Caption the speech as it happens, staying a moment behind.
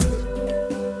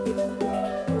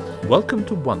Welcome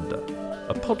to Wonder,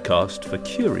 a podcast for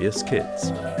curious kids.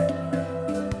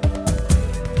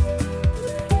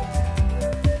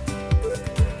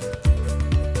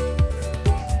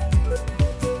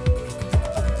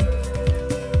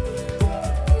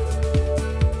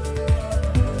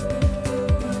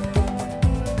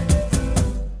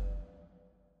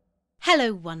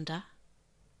 Hello, Wonder.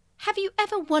 Have you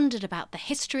ever wondered about the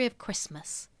history of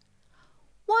Christmas?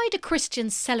 Why do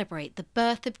Christians celebrate the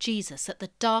birth of Jesus at the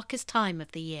darkest time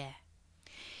of the year?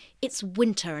 It's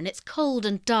winter and it's cold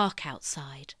and dark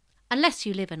outside, unless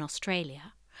you live in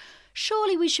Australia.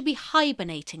 Surely we should be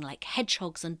hibernating like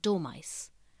hedgehogs and dormice.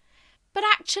 But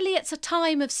actually it's a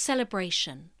time of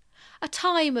celebration, a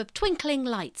time of twinkling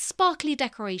lights, sparkly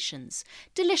decorations,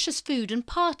 delicious food and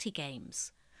party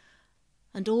games.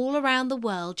 And all around the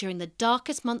world during the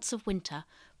darkest months of winter,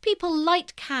 people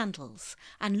light candles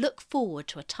and look forward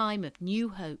to a time of new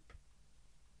hope.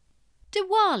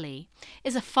 Diwali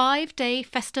is a 5-day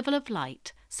festival of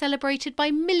light celebrated by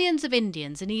millions of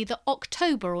Indians in either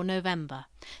October or November.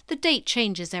 The date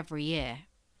changes every year.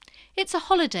 It's a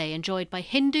holiday enjoyed by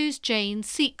Hindus, Jains,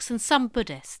 Sikhs and some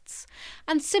Buddhists,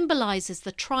 and symbolises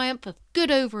the triumph of good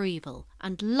over evil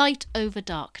and light over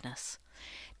darkness.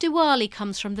 Diwali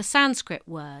comes from the Sanskrit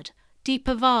word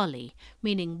Deepavali,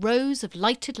 meaning rows of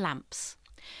lighted lamps.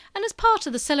 And as part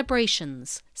of the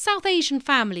celebrations, South Asian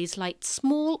families light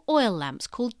small oil lamps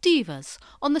called divas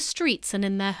on the streets and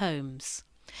in their homes.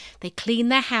 They clean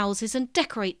their houses and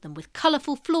decorate them with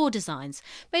colourful floor designs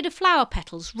made of flower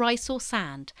petals, rice or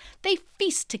sand. They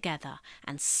feast together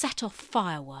and set off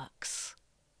fireworks.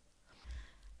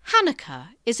 Hanukkah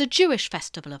is a Jewish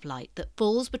festival of light that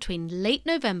falls between late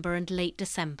November and late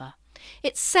December.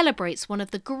 It celebrates one of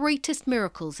the greatest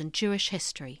miracles in Jewish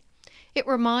history. It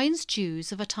reminds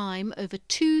Jews of a time over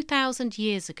 2,000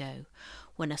 years ago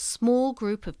when a small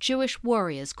group of Jewish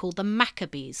warriors called the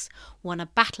Maccabees won a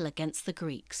battle against the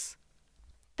Greeks.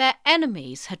 Their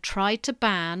enemies had tried to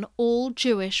ban all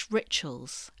Jewish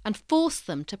rituals and force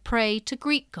them to pray to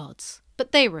Greek gods,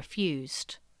 but they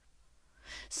refused.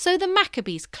 So the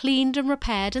Maccabees cleaned and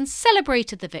repaired and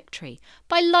celebrated the victory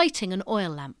by lighting an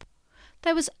oil lamp.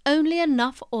 There was only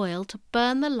enough oil to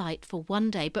burn the light for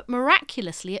one day, but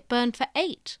miraculously it burned for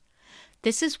 8.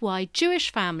 This is why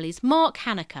Jewish families mark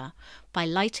Hanukkah by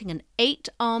lighting an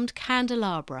 8-armed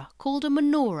candelabra called a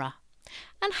menorah.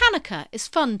 And Hanukkah is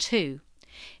fun too.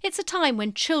 It's a time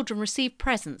when children receive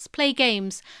presents, play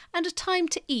games, and a time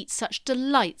to eat such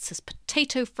delights as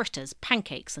potato fritters,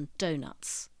 pancakes and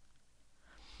donuts.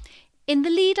 In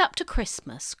the lead up to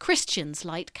Christmas, Christians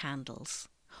light candles.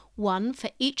 One for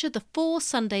each of the 4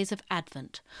 Sundays of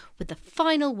Advent, with the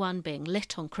final one being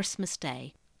lit on Christmas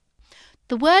Day.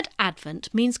 The word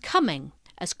Advent means coming,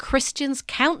 as Christians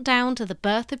count down to the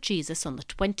birth of Jesus on the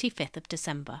 25th of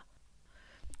December.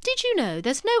 Did you know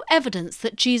there's no evidence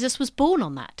that Jesus was born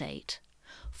on that date?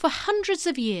 For hundreds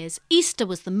of years, Easter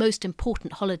was the most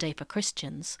important holiday for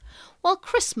Christians, while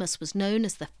Christmas was known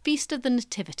as the Feast of the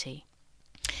Nativity.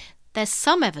 There's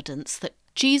some evidence that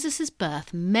Jesus'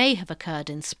 birth may have occurred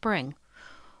in spring.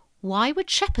 Why would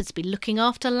shepherds be looking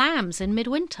after lambs in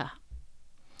midwinter?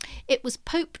 It was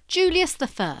Pope Julius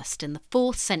I in the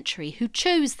 4th century who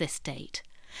chose this date.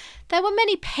 There were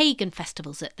many pagan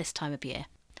festivals at this time of year.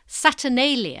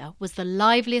 Saturnalia was the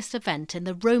liveliest event in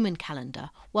the Roman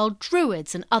calendar, while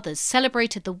Druids and others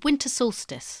celebrated the winter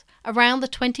solstice around the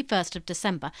 21st of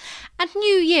December, and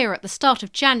New Year at the start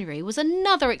of January was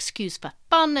another excuse for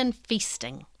fun and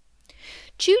feasting.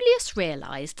 Julius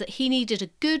realised that he needed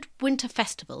a good winter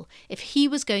festival if he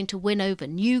was going to win over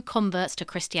new converts to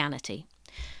Christianity.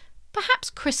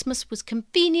 Perhaps Christmas was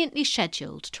conveniently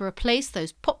scheduled to replace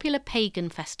those popular pagan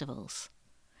festivals.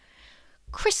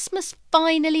 Christmas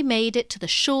finally made it to the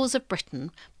shores of Britain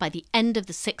by the end of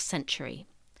the 6th century.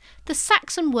 The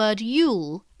Saxon word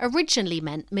Yule originally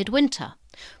meant midwinter,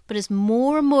 but as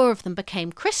more and more of them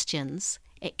became Christians,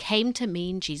 it came to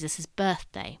mean Jesus'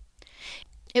 birthday.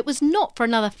 It was not for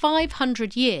another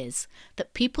 500 years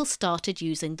that people started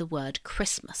using the word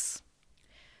Christmas.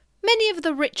 Many of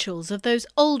the rituals of those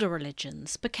older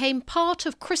religions became part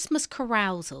of Christmas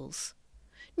carousals.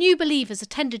 New believers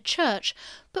attended church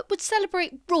but would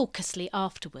celebrate raucously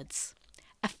afterwards.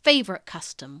 A favourite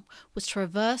custom was to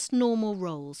reverse normal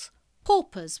roles.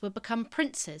 Paupers would become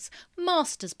princes,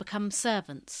 masters become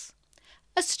servants.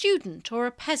 A student or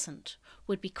a peasant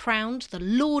would be crowned the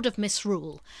Lord of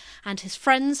Misrule, and his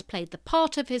friends played the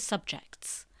part of his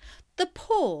subjects. The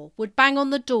poor would bang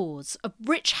on the doors of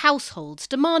rich households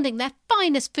demanding their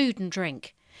finest food and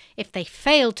drink. If they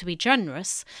failed to be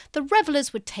generous, the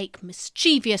revellers would take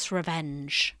mischievous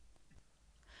revenge.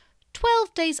 12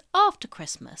 12 days after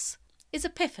Christmas is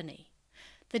Epiphany,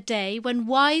 the day when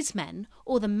wise men,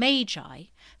 or the Magi,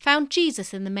 found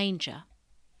Jesus in the manger.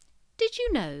 Did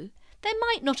you know there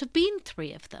might not have been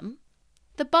 3 of them?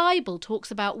 The Bible talks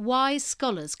about wise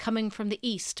scholars coming from the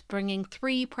East bringing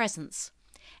 3 presents.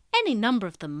 Any number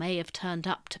of them may have turned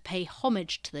up to pay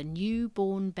homage to the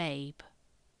newborn babe.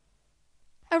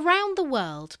 Around the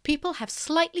world, people have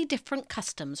slightly different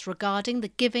customs regarding the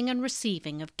giving and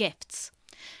receiving of gifts.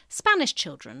 Spanish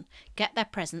children get their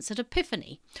presents at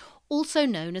Epiphany, also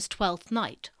known as Twelfth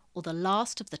Night, or the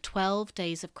last of the 12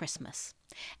 days of Christmas.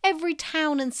 Every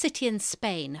town and city in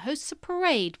Spain hosts a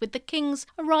parade with the kings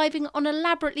arriving on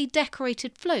elaborately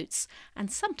decorated floats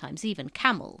and sometimes even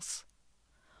camels.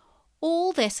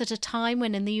 All this at a time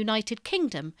when in the United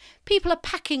Kingdom people are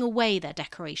packing away their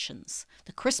decorations.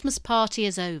 The Christmas party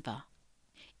is over.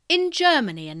 In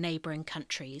Germany and neighbouring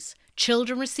countries,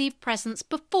 children receive presents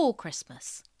before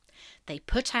Christmas. They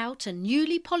put out a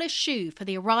newly polished shoe for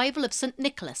the arrival of St.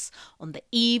 Nicholas on the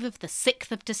eve of the 6th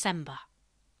of December.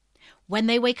 When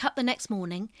they wake up the next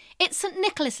morning, it's St.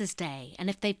 Nicholas's Day, and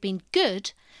if they've been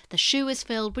good, the shoe is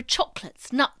filled with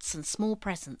chocolates, nuts and small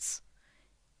presents.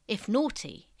 If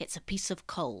naughty, it's a piece of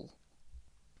coal.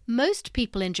 Most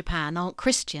people in Japan aren't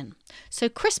Christian, so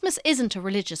Christmas isn't a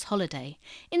religious holiday.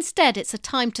 Instead, it's a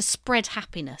time to spread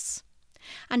happiness.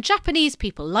 And Japanese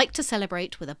people like to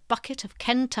celebrate with a bucket of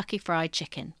Kentucky Fried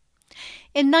Chicken.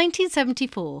 In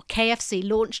 1974, KFC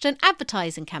launched an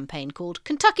advertising campaign called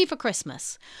Kentucky for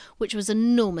Christmas, which was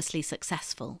enormously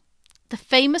successful. The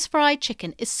famous fried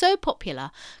chicken is so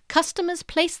popular, customers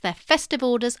place their festive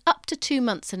orders up to 2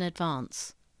 months in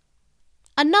advance.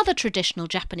 Another traditional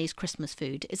Japanese Christmas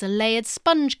food is a layered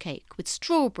sponge cake with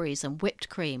strawberries and whipped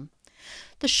cream.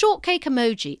 The shortcake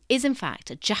emoji is in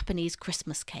fact a Japanese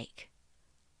Christmas cake.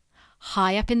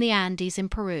 High up in the Andes in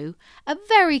Peru, a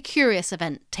very curious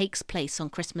event takes place on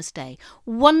Christmas Day,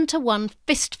 1-to-1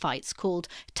 fistfights called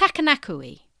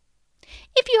takanakui.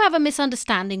 If you have a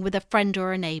misunderstanding with a friend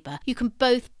or a neighbour, you can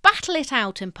both battle it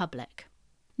out in public.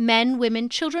 Men, women,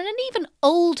 children and even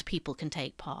old people can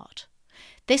take part.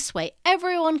 This way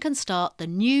everyone can start the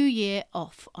new year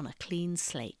off on a clean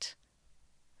slate.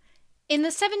 In the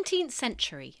 17th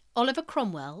century, Oliver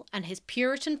Cromwell and his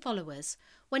Puritan followers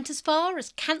went as far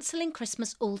as cancelling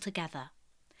Christmas altogether.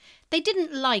 They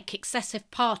didn't like excessive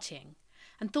partying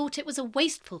and thought it was a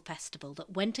wasteful festival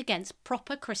that went against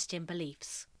proper Christian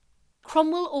beliefs.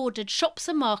 Cromwell ordered shops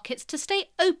and markets to stay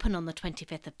open on the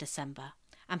 25th of December,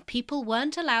 and people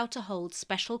weren't allowed to hold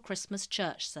special Christmas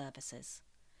church services.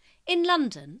 In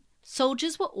London,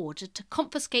 soldiers were ordered to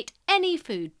confiscate any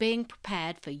food being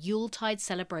prepared for Yuletide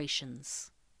celebrations.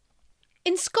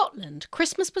 In Scotland,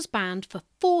 Christmas was banned for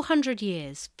 400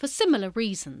 years for similar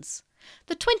reasons.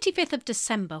 The 25th of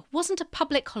December wasn't a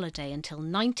public holiday until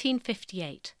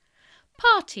 1958.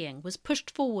 Partying was pushed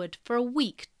forward for a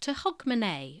week to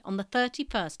Hogmanay on the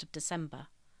 31st of December.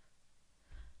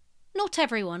 Not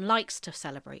everyone likes to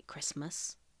celebrate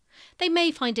Christmas. They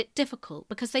may find it difficult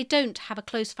because they don't have a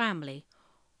close family,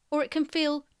 or it can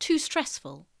feel too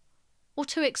stressful or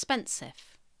too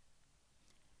expensive.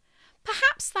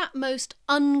 Perhaps that most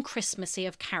un-Christmassy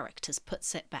of characters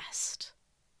puts it best.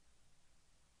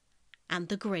 And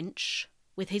the Grinch,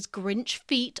 with his Grinch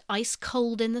feet ice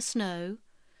cold in the snow,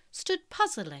 stood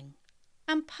puzzling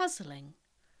and puzzling.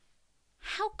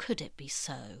 How could it be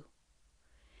so?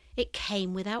 It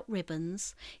came without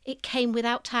ribbons, it came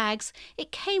without tags,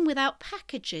 it came without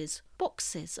packages,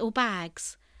 boxes or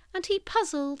bags, and he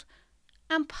puzzled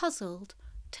and puzzled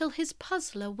till his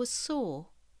puzzler was sore.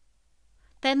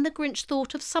 Then the Grinch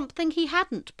thought of something he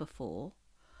hadn't before.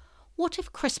 What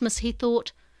if Christmas, he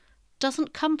thought,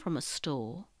 doesn't come from a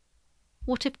store?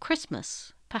 What if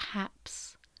Christmas,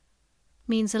 perhaps,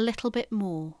 means a little bit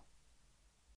more?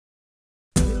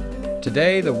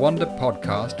 Today, the Wonder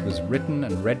podcast was written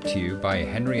and read to you by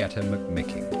Henrietta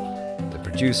McMicking. The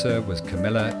producer was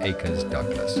Camilla Akers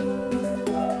Douglas.